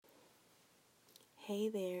Hey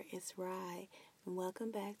there, it's Rye, and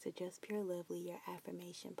welcome back to Just Pure Lovely, your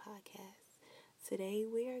affirmation podcast. Today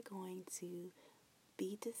we are going to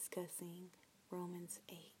be discussing Romans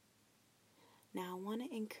 8. Now, I want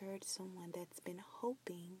to encourage someone that's been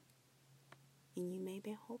hoping, and you may have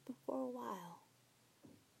been hoping for a while,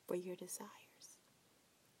 for your desires.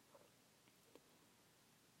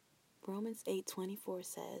 Romans 8:24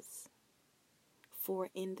 says,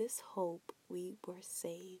 "For in this hope we were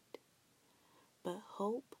saved, but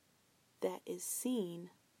hope that is seen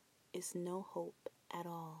is no hope at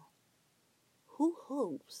all. Who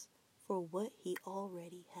hopes for what he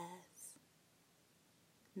already has?"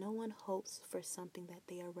 No one hopes for something that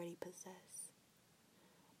they already possess.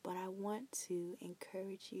 But I want to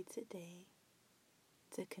encourage you today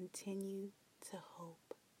to continue to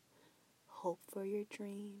hope. Hope for your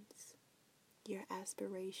dreams, your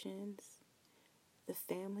aspirations, the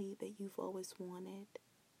family that you've always wanted,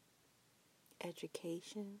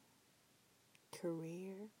 education,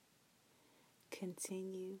 career.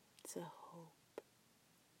 Continue to hope.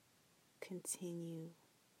 Continue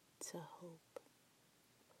to hope.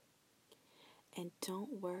 And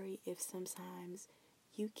don't worry if sometimes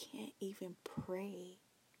you can't even pray.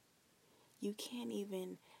 You can't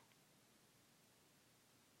even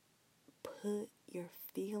put your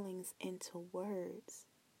feelings into words.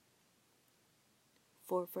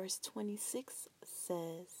 For verse 26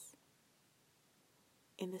 says,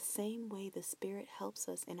 "In the same way the Spirit helps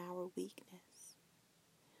us in our weakness.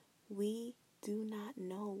 We do not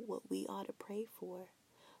know what we ought to pray for,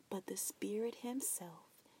 but the Spirit Himself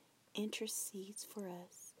intercedes for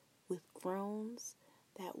us with groans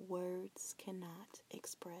that words cannot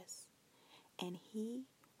express. And He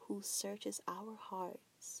who searches our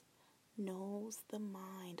hearts knows the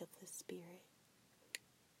mind of the Spirit,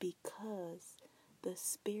 because the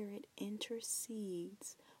Spirit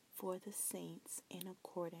intercedes for the saints in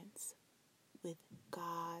accordance with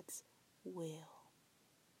God's will."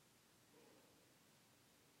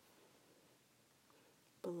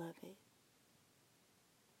 Beloved,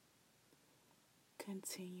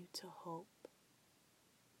 continue to hope,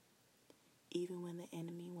 even when the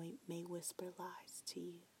enemy may whisper lies to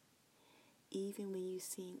you, even when you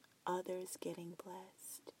see others getting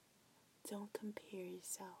blessed. Don't compare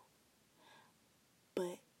yourself,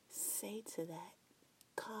 but say to that,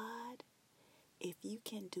 "God, if you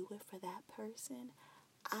can do it for that person,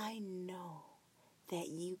 I know that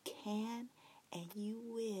you can and you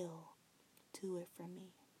will do it for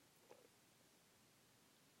me."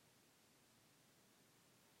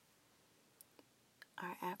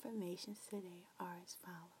 Our affirmations today are as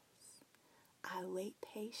follows. I wait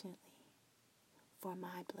patiently for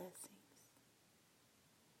my blessings.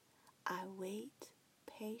 I wait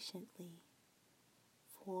patiently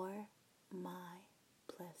for my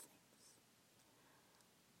blessings.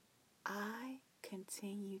 I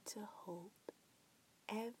continue to hope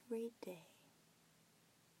every day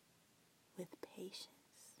with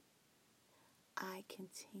patience. I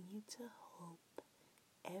continue to hope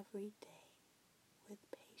every day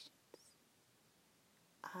with patience.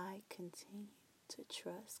 I continue to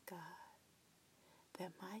trust God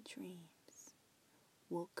that my dreams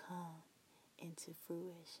will come into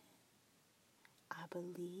fruition. I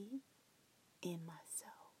believe in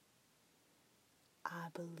myself. I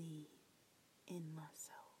believe in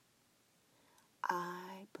myself.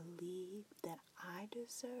 I believe that I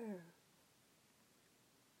deserve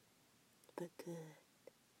the good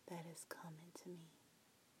that is coming to me.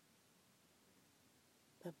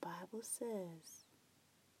 The Bible says,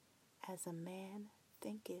 "As a man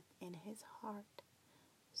thinketh in his heart,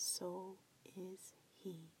 so is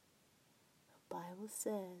he." The Bible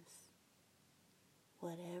says,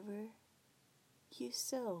 "Whatever you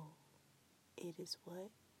sow, it is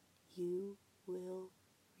what you will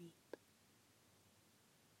reap."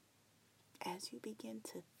 As you begin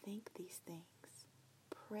to think these things,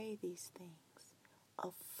 pray these things,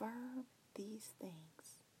 affirm these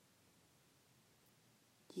things,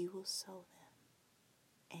 you will sow them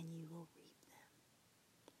and you will reap them.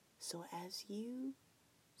 So as you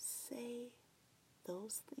say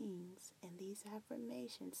those things and these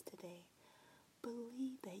affirmations today,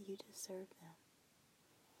 believe that you deserve them.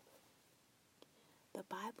 The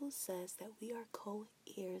Bible says that we are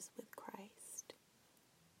co-heirs with Christ.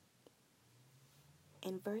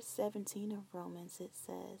 In verse 17 of Romans, it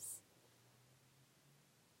says,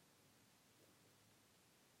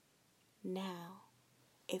 "Now,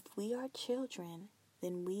 if we are children,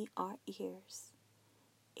 then we are heirs,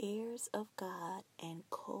 heirs of God and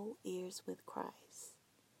co-heirs with Christ.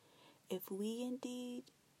 If we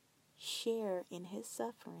indeed share in His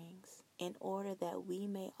sufferings, in order that we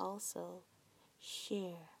may also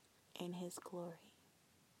share in his glory.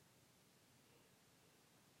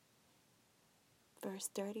 Verse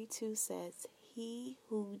 32 says, He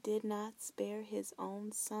who did not spare his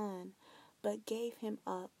own son, but gave him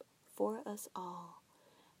up for us all,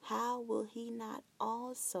 how will he not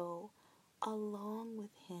also, along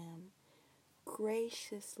with him,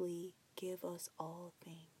 graciously give us all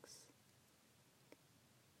things?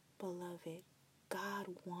 Beloved, God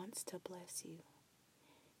wants to bless you.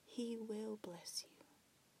 He will bless you.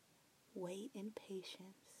 Wait in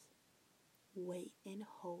patience, wait in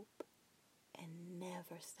hope, and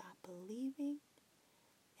never stop believing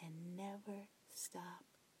and never stop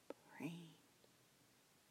praying.